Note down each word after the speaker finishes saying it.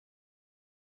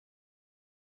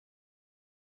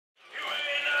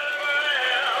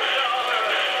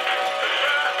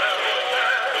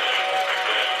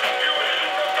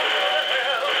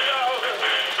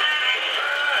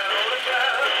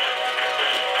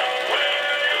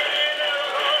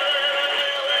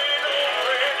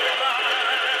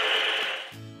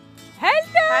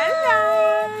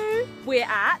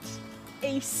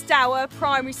Hour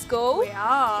Primary School. We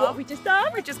are. What have we just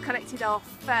done? We just collected our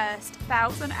first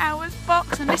 1,000 hours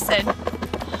box, and listen,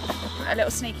 a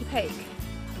little sneaky peek.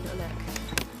 Have a little look.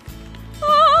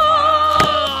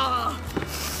 Oh!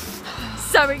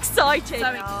 So exciting. So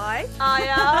excited.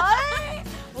 Aye.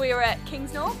 We're at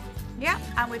Kingsnorth. Yeah,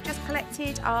 and we've just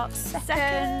collected our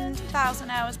second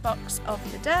 1,000 hours box of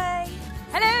the day.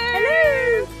 Hello!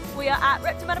 Hello! We are at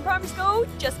Repton Manor Primary School.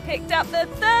 Just picked up the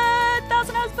third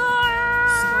 1,000 hours box.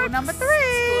 School number 3.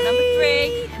 School number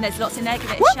 3. And there's lots in there.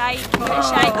 Give it a shake. Give it a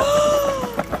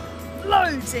shake.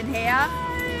 Loads in here.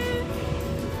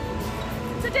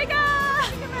 It's a digger!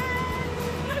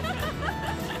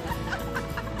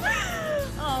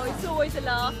 Oh, it's always a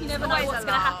laugh. You never know Always what's a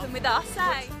going to laugh. happen with us,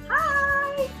 eh?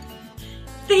 Hi!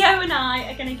 Theo and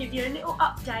I are going to give you a little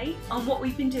update on what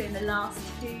we've been doing the last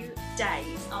 2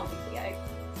 days, aren't we, Theo?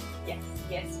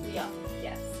 Yes, we are,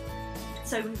 yes.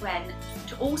 So we went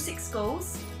to all 6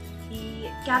 schools, we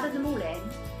gathered them all in,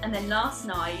 and then last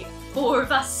night 4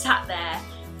 of us sat there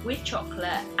with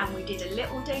chocolate and we did a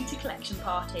little data collection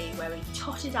party where we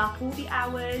totted up all the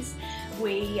hours,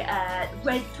 we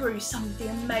read through some of the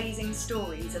amazing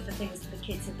stories of the things that the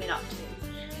kids have been up to.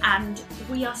 And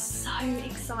we are so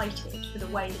excited for the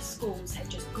way the schools have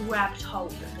just grabbed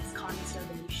hold of this kindness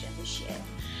revolution this year.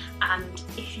 And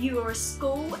if you are a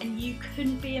school and you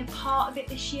couldn't be a part of it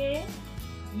this year,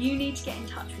 you need to get in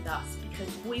touch with us because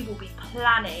we will be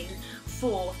planning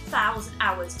for 1,000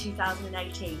 hours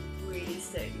 2018 really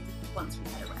soon once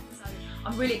we've had a rest. So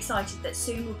I'm really excited that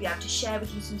soon we'll be able to share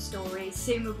with you some stories,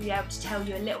 soon we'll be able to tell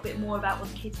you a little bit more about what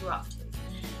the kids were up to.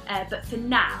 But for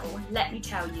now, let me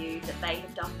tell you that they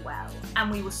have done well,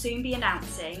 and we will soon be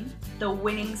announcing the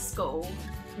winning school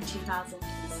for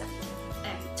 2017.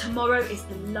 Tomorrow is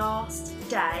the last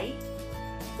day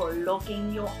for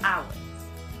logging your hours.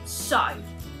 So,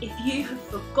 if you have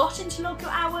forgotten to log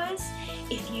your hours,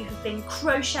 if you have been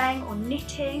crocheting or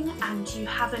knitting and you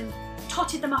haven't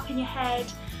totted them up in your head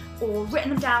or written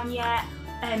them down yet,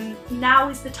 now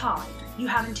is the time. You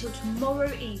have until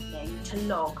tomorrow evening to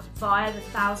log via the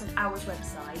 1,000 Hours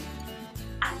website,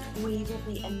 and we will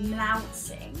be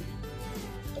announcing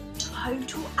the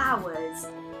total hours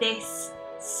this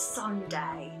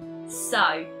Sunday.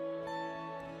 So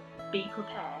be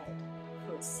prepared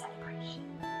for a celebration.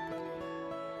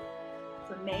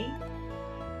 From me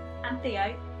and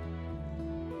Theo,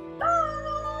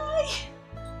 bye!